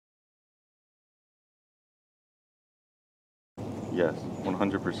Yes,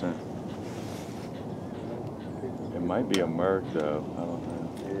 100%. It might be a merc though. I don't know.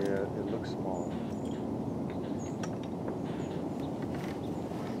 Yeah, it looks small.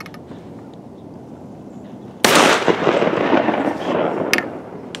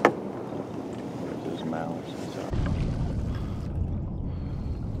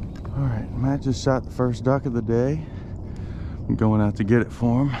 All right, Matt just shot the first duck of the day. I'm going out to get it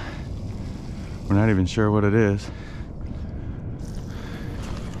for him. We're not even sure what it is.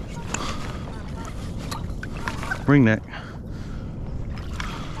 Ring neck.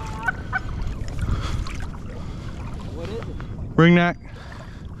 What is it? Ring neck.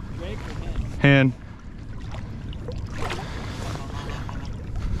 Drake or Hen. hen?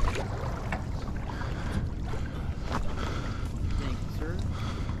 Thank you, sir.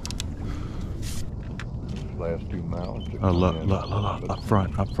 Last 2 miles. Look, up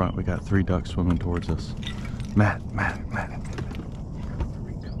front. We got 3 ducks swimming towards us. Matt.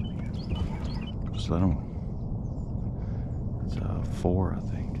 Just let them. It's 4, I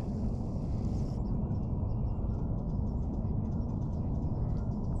think.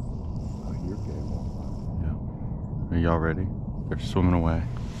 Oh, you're game. Yeah. Are y'all ready? They're swimming away.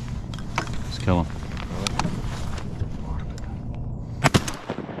 Let's kill them.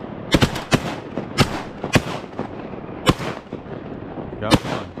 Got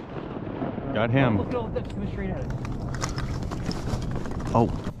one. Got him. Look at all the ducks coming straight at us. Oh.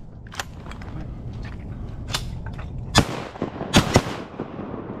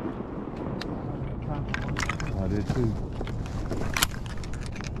 I did too.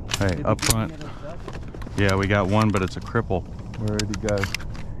 Hey, up front. Yeah, we got one, but it's a cripple. Where did he go?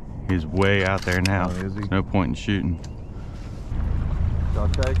 He's way out there now. Oh, is he? There's no point in shooting. Y'all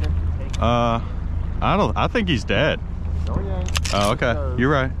taking? I think he's dead. No, he ain't. Oh, okay.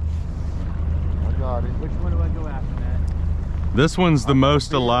 You're right. I got it. Which one do I go after, Matt? This one's the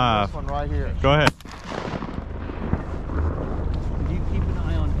most alive. This one right here. Go ahead. Could you keep an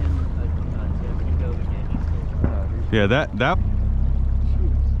eye on him Tim, when you go again? Yeah, that. Look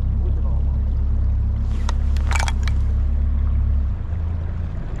at all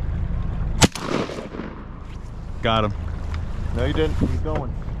Got him. No, you didn't. He's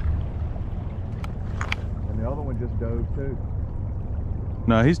going. And the other one just dove too.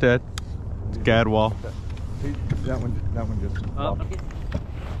 No, he's dead. It's Gadwall. That one just. Oh, popped. okay.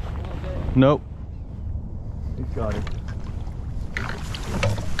 Nope. He's got it.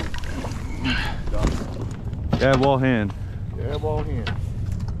 Gadwall hand. Yeah, ball in.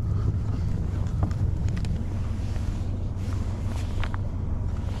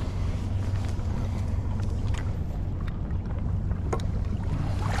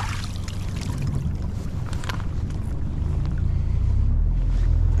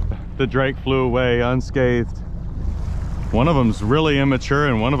 The drake flew away unscathed. One of them's really immature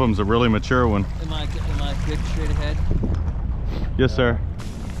and one of them's a really mature one. Am I good straight ahead? Yes, sir.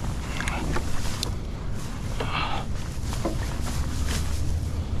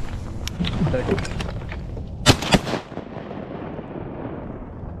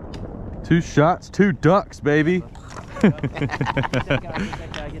 Two shots, 2 ducks, baby. Get that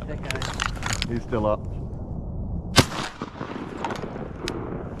guy. He's still up.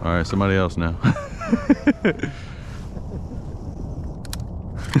 All right, somebody else now.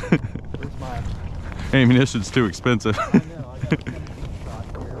 Where's my... Ammunition's too expensive. I know, I got a shot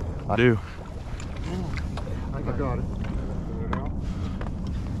here. I do. I got it.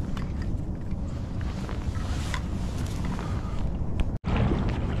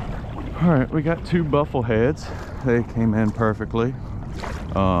 All right, we got 2 buffle heads. They came in perfectly.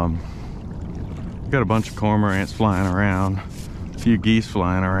 Got a bunch of cormorants flying around, a few geese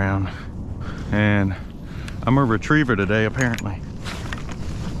flying around, and I'm a retriever today, apparently.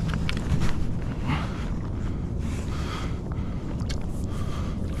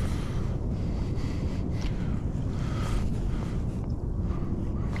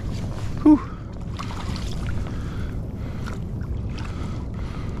 Whew.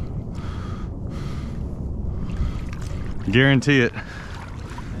 Guarantee it.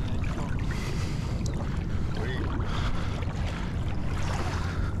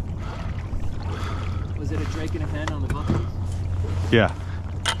 Was it a drake and a hen on the buffaloes? Yeah.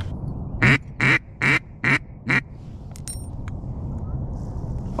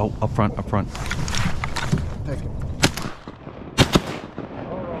 Oh, up front. Take it.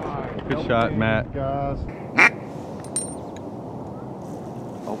 Alright. Good shot, Matt. Guys.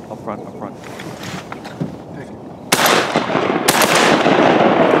 Oh, up front. Take it.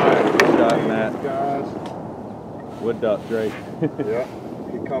 Good shot, Matt. Guys. Wood duck, Drake. Yeah.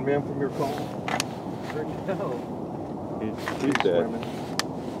 You come in from your call. Where'd you go? He's dead.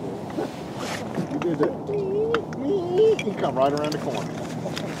 You did that. He come right around the corner.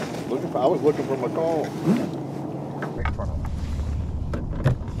 I was looking for my call. Right in front of him.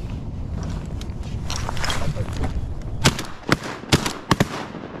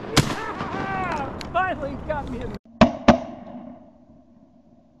 Finally got me in.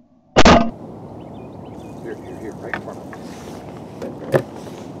 Here, right in front of him.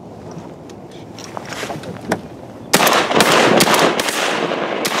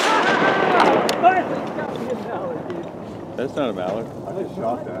 Finally got me in mallard, dude. That's not a mallard. I just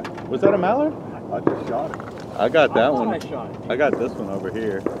shot that. Was that a mallard? I just shot it. I got that I thought one. I shot it. I got this one over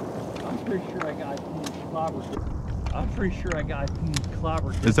here. I'm pretty sure I got clobbered. I'm pretty sure I got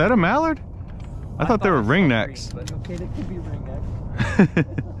clobbered. Is that a mallard? I thought they were I saw ringnecks. green, but okay, they could be ringnecks.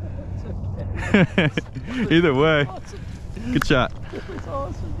 It's okay. Either way, Awesome. good shot. It was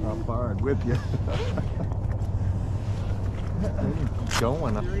awesome, dude. I'm fired with you. Keep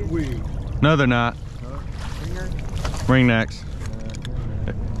going. No, they're not. Ringnecks.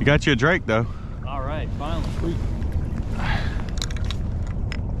 You got you a drake though. All right, finally.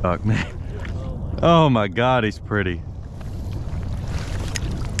 Fuck man. Oh my God, he's pretty.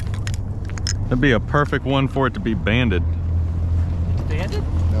 That'd be a perfect one for it to be banded. Banded?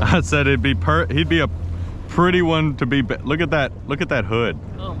 No. I said he'd be a pretty one to be. Look at that. Look at that hood.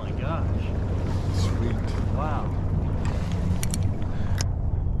 Oh my gosh. Sweet. Wow.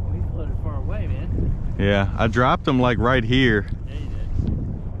 We floated far away, man. Yeah, I dropped him like right here, Yeah, you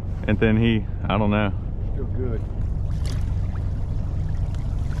did. and then I don't know. Still good.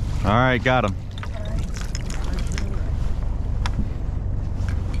 All right, got him.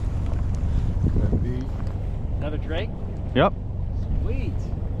 That B. Another drake? Yep. Sweet.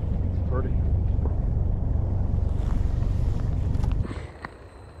 Pretty.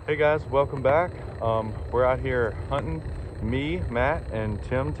 Hey guys, welcome back. We're out here hunting, me, Matt, and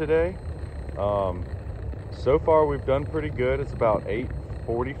Tim today. So far we've done pretty good. It's about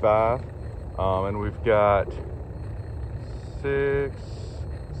 8:45, and we've got 6,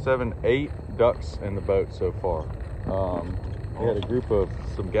 7, 8 ducks in the boat so far. We had a group of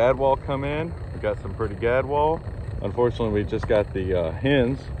some gadwall come in. We got some pretty gadwall. Unfortunately, we just got the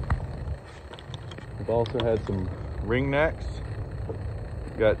hens. We've also had some ringnecks.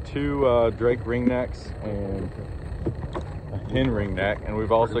 Got 2 drake ringnecks and a hen ringneck, and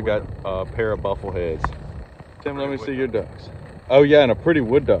we've also got a pair of buffleheads. Tim, let me see your ducks. Oh yeah, and a pretty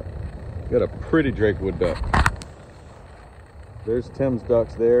wood duck. Got a pretty drake wood duck. There's Tim's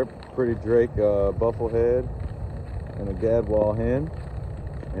ducks there. Pretty drake bufflehead and a gadwall hen.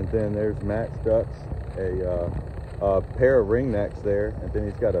 And then there's Matt's ducks, a pair of ringnecks there, and then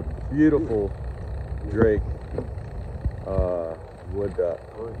he's got a beautiful drake wood duck.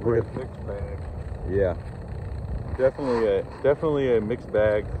 Great mixed bag. Yeah, definitely a mixed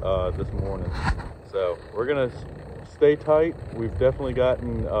bag this morning. So we're gonna stay tight. We've definitely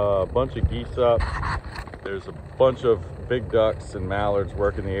gotten a bunch of geese up. There's a bunch of big ducks and mallards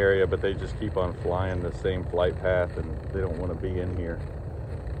working the area, but they just keep on flying the same flight path and they don't want to be in here.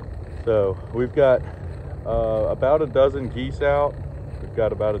 So we've got about a dozen geese out. We've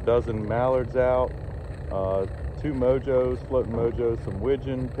got about a dozen mallards out. 2 mojos, floating mojos, some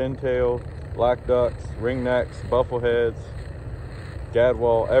widgeon, pintail, black ducks, ringnecks, buffleheads,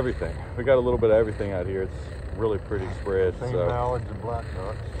 gadwall, everything. We got a little bit of everything out here. It's really pretty spread. Same So mallards and black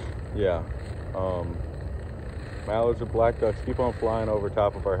ducks. yeah, mallards and black ducks keep on flying over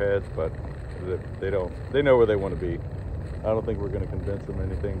top of our heads, but they know where they want to be. I don't think we're going to convince them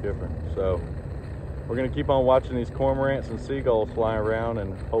anything different. So we're going to keep on watching these cormorants and seagulls flying around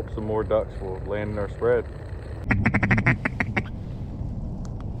and hope some more ducks will land in our spread.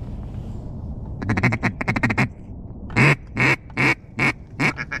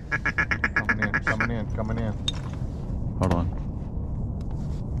 Coming in. Hold on.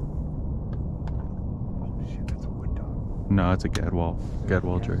 Oh shit, that's a wood duck. No, it's a gadwall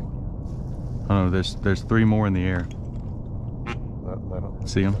drake. Oh no, there's 3 more in the air. Let 'em-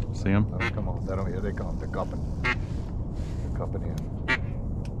 See them? See them? let 'em come on. Here they come. They're cupping. They're cupping in.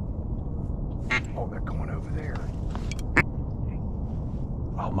 Oh, they're going over there.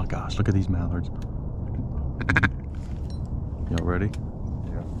 Oh my gosh, look at these mallards. Y'all ready?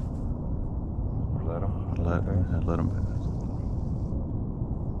 Yeah. Let them. Let them pass.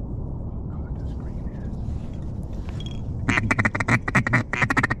 God, this green is.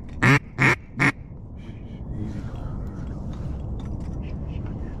 Easy.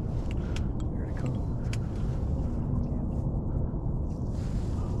 Here they come.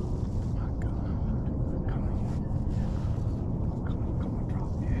 Oh my God. Come on,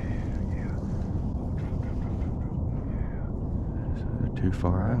 drop. Yeah. Oh, drop. Yeah. too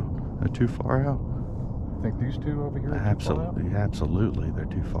far out. They're too far out. I think these two over here are Absolutely, absolutely, they're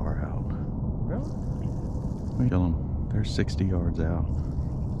too far out. Really? We kill them. They're 60 yards out.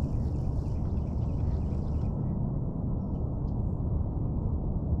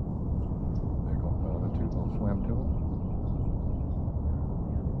 They're going, well, the two will swim to them.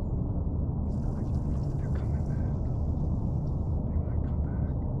 They're coming back. They might come back.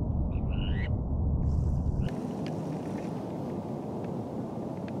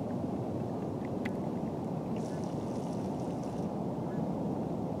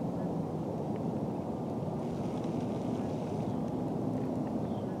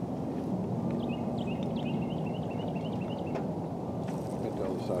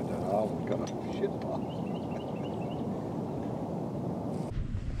 Side that island got a shit box.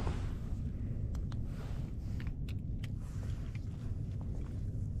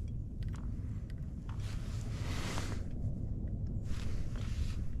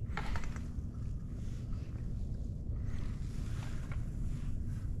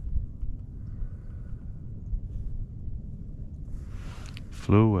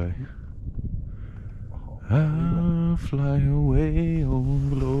 Flew away. I'll fly away, oh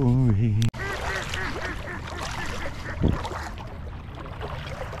glory.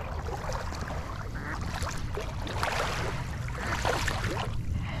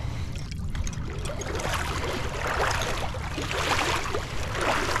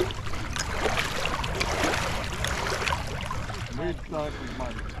 We thought we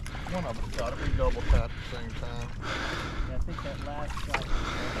might, one of us got it. We double tapped at the same time. Yeah, I think that last shot.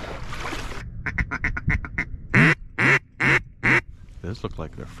 Those look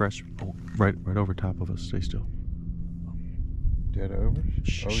like they're fresh. Oh, right over top of us. Stay still. Dead over?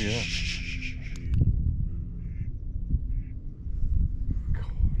 Shh, Oh yeah. shh.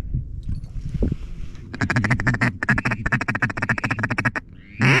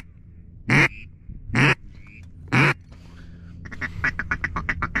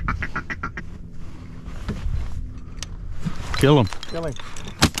 Kill him. Kill him.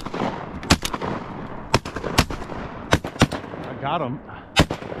 I got him.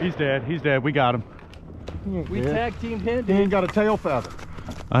 He's dead. He's dead. We got him. We tag teamed him. He ain't got a tail feather.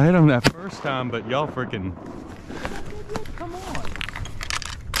 I hit him that first time, but y'all freaking. Come on.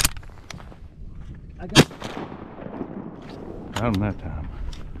 I got Got him that time.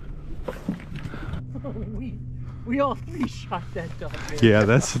 we all three shot that duck. Man. Yeah,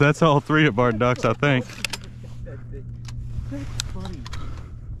 that's all three of our ducks, I think. That's funny.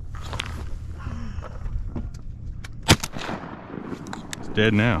 He's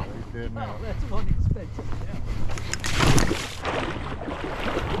dead now. He's dead now. Oh, that's unexpected.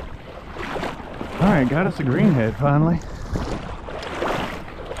 All right, got us a greenhead finally.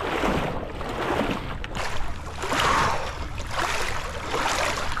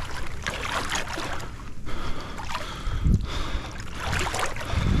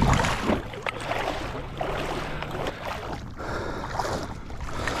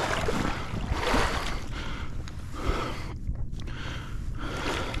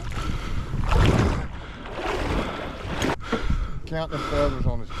 Count the feathers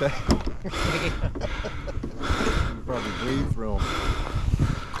on his tail. You probably breathe through them.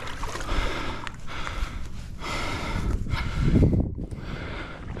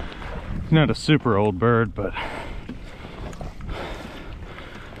 He's not a super old bird, but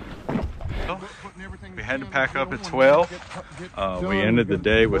we had to pack up at 12. We ended the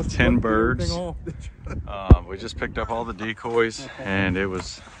day with 10 birds. We just picked up all the decoys, and it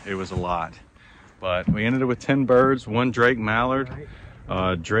was a lot. But we ended it with 10 birds, one Drake mallard,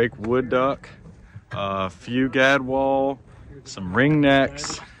 Drake wood duck, a few gadwall, some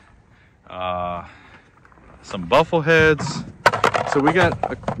ringnecks, some buffleheads. So we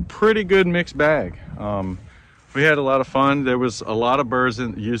got a pretty good mixed bag. We had a lot of fun. There was a lot of birds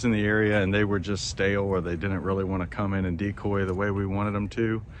using the area, and they were just stale, or they didn't really want to come in and decoy the way we wanted them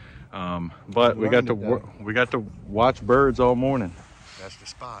to. But we got to watch birds all morning. That's the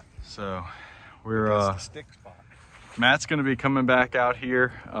spot. So we're That's the stick spot. Matt's going to be coming back out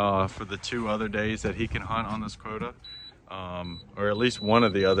here for the 2 other days that he can hunt on this quota, or at least one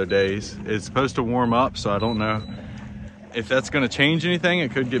of the other days. It's supposed to warm up, so I don't know if that's going to change anything.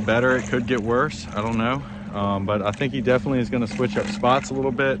 It could get better, it could get worse, I don't know. But I think he definitely is going to switch up spots a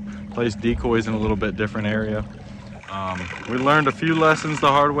little bit, place decoys in a little bit different area. We learned a few lessons the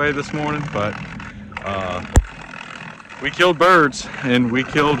hard way this morning, but we killed birds, and we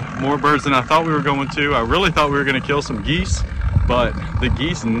killed more birds than I thought we were going to. I really thought we were going to kill some geese, but the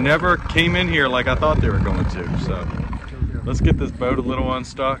geese never came in here like I thought they were going to. So let's get this boat a little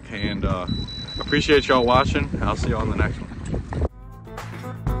unstuck, and appreciate y'all watching. I'll see you on the next one.